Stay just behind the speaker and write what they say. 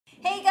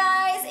Hey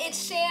guys, it's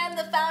Shan,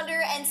 the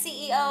founder and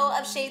CEO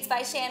of Shades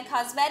by Shan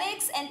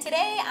Cosmetics, and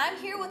today I'm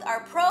here with our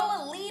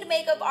pro lead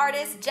makeup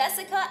artist,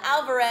 Jessica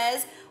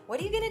Alvarez.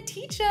 What are you gonna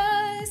teach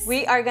us?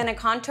 We are gonna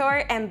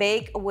contour and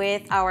bake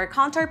with our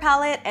contour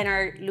palette and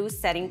our loose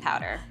setting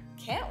powder.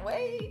 Can't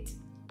wait.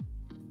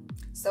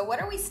 So what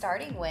are we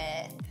starting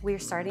with? We're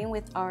starting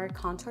with our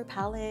contour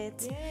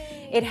palette.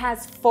 Yay. It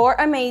has 4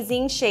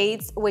 amazing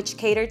shades which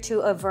cater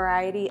to a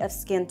variety of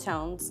skin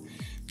tones.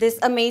 This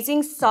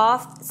amazing,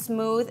 soft,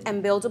 smooth,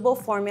 and buildable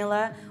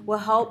formula will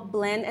help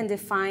blend and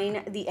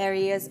define the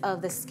areas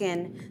of the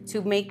skin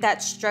to make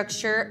that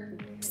structure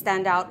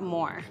stand out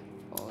more.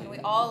 And we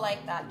all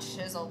like that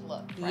chiseled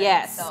look, right?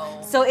 Yes.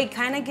 So it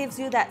kind of gives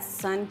you that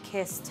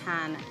sun-kissed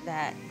tan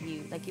that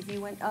you, like if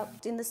you went up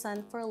in the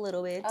sun for a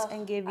little bit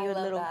and give you a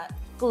little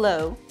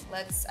glow.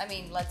 Let's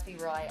be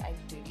real, I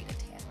do need a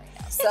tan right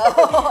now. So,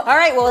 all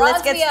right, well,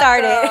 let's get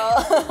started.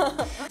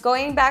 Up,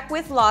 Going back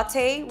with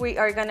latte, we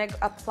are gonna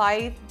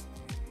apply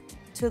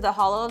to the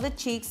hollow of the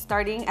cheeks,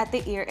 starting at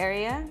the ear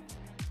area.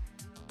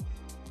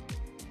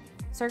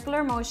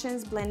 Circular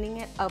motions, blending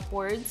it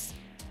upwards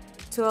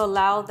to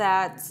allow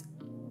that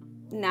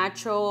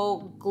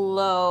natural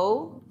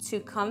glow to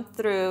come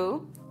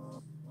through.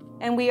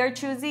 And we are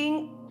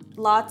choosing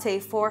latte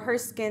for her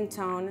skin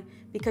tone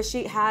because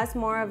she has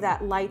more of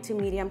that light to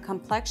medium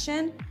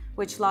complexion,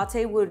 which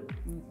latte would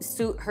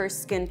suit her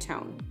skin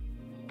tone.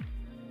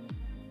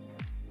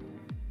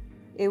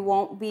 It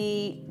won't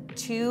be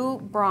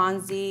too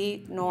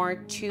bronzy nor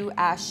too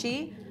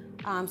ashy.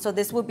 So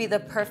this would be the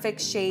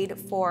perfect shade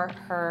for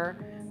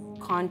her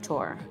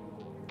contour.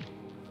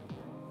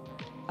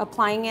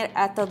 Applying it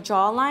at the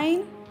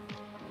jawline,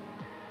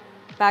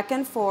 back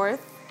and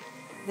forth,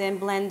 then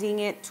blending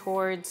it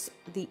towards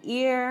the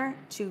ear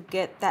to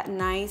get that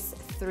nice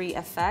 3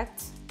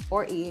 effect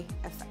or E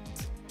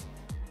effect.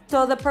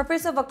 So the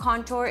purpose of a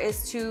contour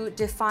is to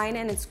define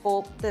and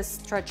sculpt the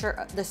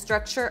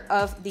structure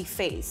of the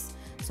face.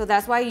 So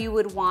that's why you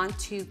would want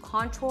to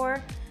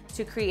contour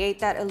to create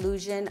that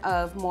illusion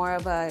of more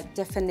of a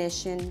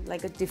definition,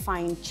 like a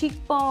defined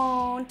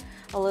cheekbone,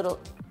 a little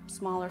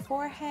smaller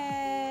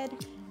forehead,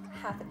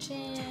 half a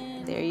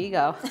chin. There you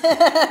go. God,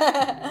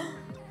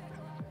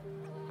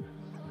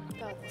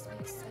 this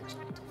makes such a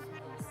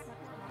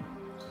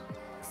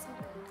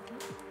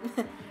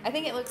difference. I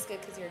think it looks good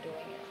because you're doing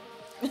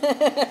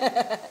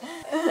it.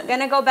 I'm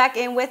gonna go back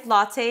in with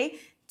latte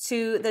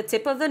to the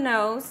tip of the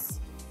nose,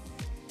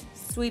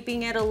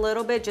 sweeping it a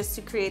little bit just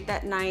to create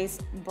that nice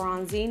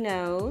bronzy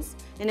nose,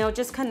 and it'll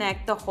just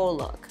connect the whole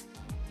look.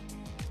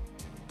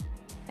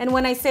 And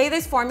when I say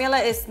this formula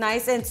is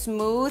nice and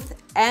smooth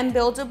and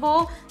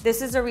buildable,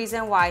 this is the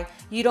reason why.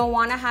 You don't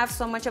want to have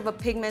so much of a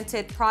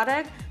pigmented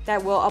product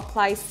that will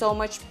apply so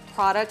much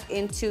product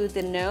into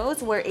the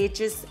nose where it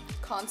just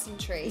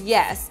concentrates.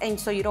 Yes, and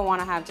so you don't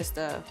want to have just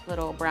a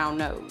little brown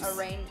nose. A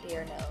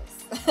reindeer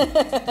nose.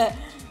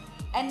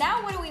 And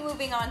now what are we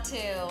moving on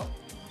to?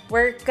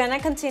 We're gonna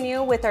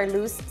continue with our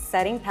loose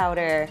setting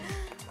powder.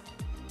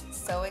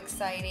 So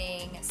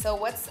exciting. So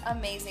what's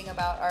amazing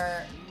about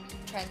our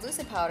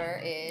translucent powder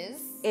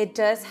is it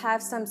does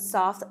have some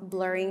soft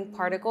blurring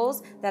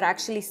particles that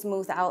actually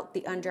smooth out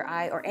the under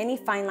eye or any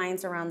fine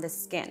lines around the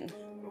skin.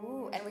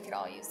 Ooh, and we could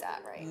all use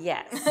that, right?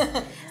 Yes.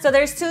 So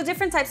there's 2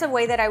 different types of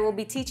way that I will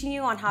be teaching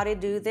you on how to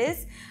do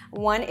this.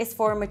 One is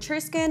for mature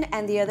skin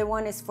and the other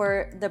one is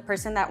for the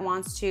person that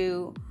wants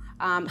to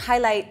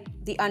highlight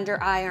the under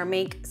eye or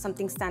make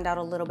something stand out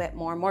a little bit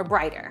more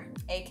brighter.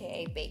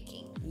 AKA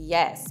baking.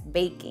 Yes,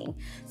 baking.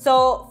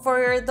 So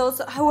for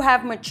those who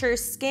have mature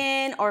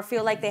skin or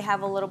feel like they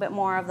have a little bit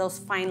more of those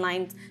fine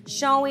lines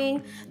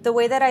showing, the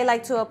way that I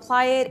like to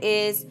apply it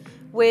is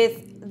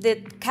with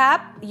the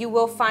cap, you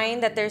will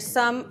find that there's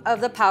some of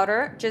the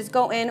powder. Just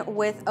go in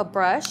with a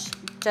brush,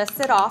 dust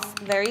it off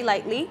very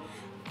lightly.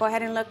 Go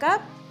ahead and look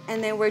up,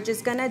 and then we're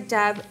just gonna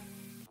dab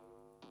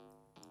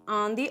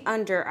on the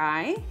under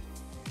eye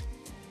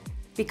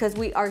because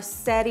we are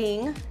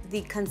setting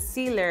the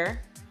concealer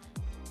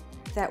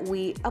that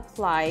we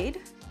applied,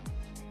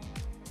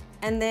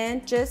 and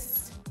then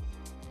just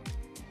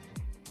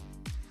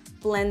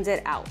blend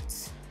it out.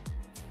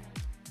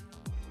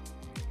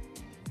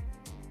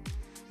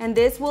 And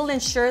this will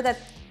ensure that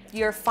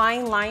your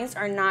fine lines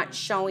are not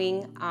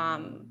showing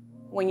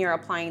when you're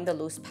applying the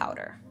loose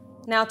powder.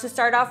 Now to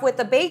start off with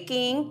the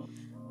baking,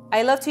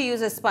 I love to use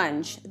a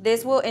sponge.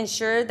 This will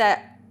ensure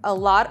that a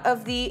lot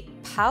of the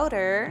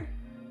powder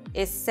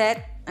is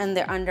set in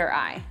the under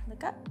eye.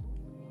 Look up.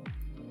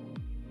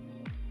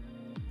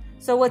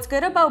 So what's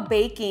good about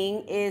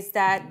baking is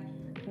that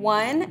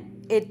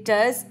 1, it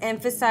does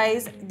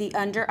emphasize the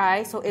under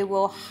eye, so it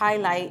will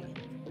highlight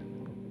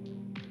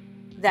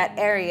that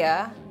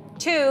area.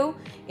 2,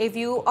 if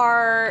you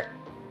are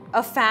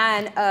a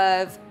fan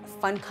of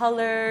fun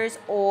colors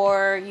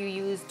or you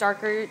use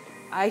darker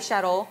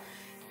eyeshadow,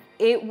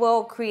 it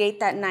will create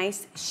that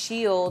nice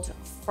shield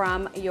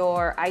from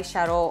your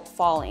eyeshadow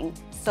falling.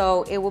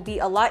 So it will be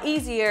a lot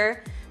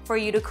easier for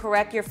you to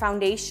correct your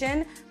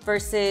foundation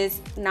versus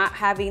not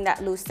having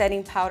that loose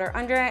setting powder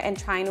under it and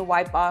trying to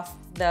wipe off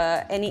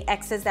any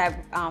excess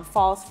that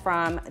falls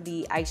from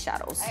the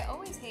eyeshadows. I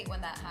always hate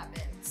when that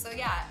happens. So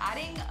yeah,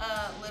 adding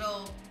a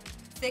little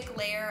thick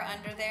layer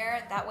under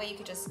there, that way you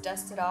could just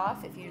dust it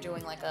off. If you're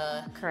doing like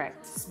a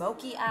correct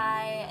smoky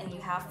eye and you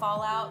have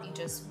fallout, you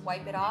just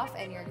wipe it off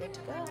and you're good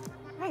to go.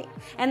 Right.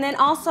 And then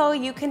also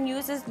you can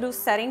use this loose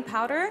setting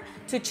powder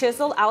to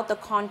chisel out the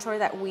contour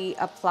that we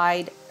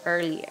applied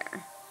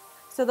earlier.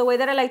 So the way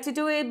that I like to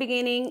do it,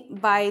 beginning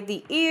by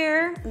the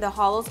ear, the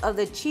hollows of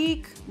the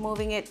cheek,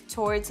 moving it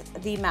towards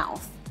the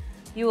mouth.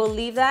 You will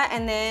leave that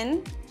and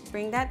then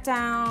bring that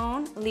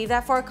down. Leave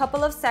that for a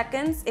couple of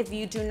seconds if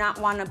you do not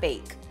want to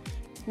bake.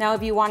 Now,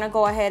 if you want to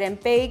go ahead and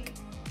bake,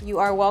 you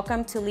are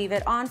welcome to leave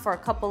it on for a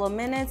couple of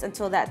minutes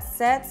until that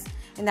sets,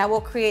 and that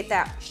will create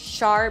that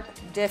sharp,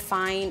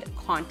 defined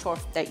contour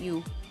that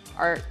you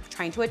are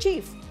trying to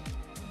achieve.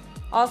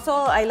 Also,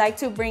 I like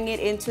to bring it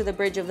into the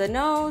bridge of the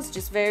nose,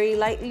 just very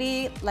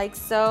lightly, like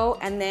so,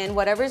 and then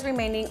whatever's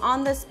remaining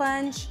on the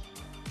sponge,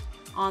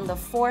 on the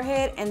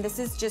forehead, and this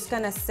is just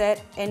gonna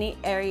set any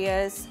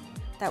areas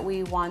that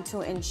we want to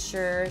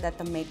ensure that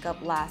the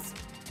makeup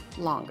lasts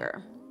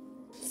longer.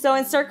 So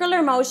in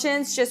circular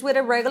motions, just with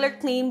a regular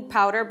clean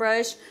powder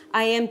brush,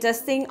 I am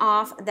dusting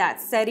off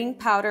that setting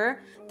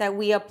powder that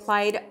we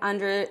applied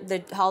under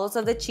the hollows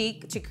of the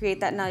cheek to create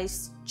that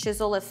nice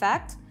chisel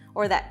effect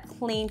or that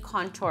clean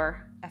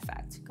contour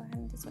effect. Go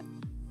ahead this way.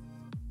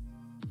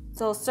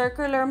 So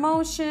circular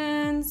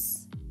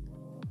motions,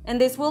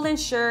 and this will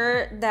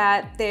ensure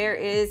that there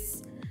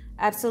is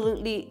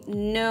absolutely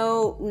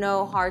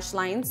no harsh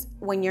lines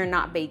when you're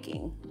not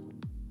baking.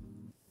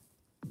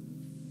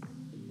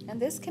 And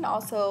this can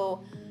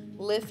also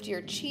lift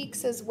your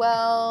cheeks as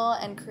well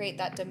and create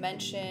that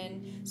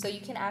dimension, so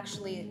you can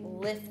actually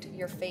lift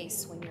your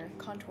face when you're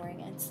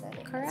contouring and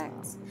setting. Correct.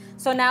 As well.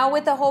 So now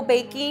with the whole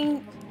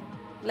baking,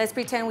 let's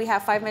pretend we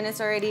have 5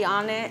 minutes already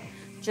on it.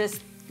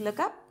 Just look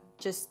up,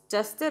 just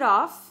dust it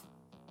off.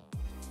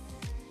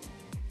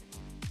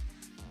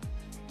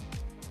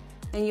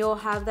 And you'll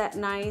have that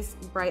nice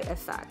bright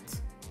effect.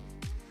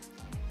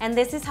 And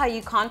this is how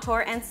you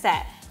contour and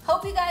set.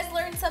 Hope you guys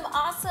learned some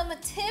awesome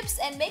tips,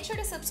 and make sure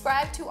to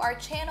subscribe to our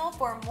channel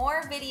for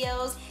more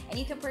videos, and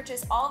you can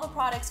purchase all the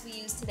products we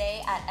use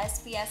today at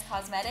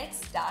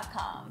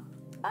spscosmetics.com.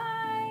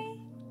 Bye!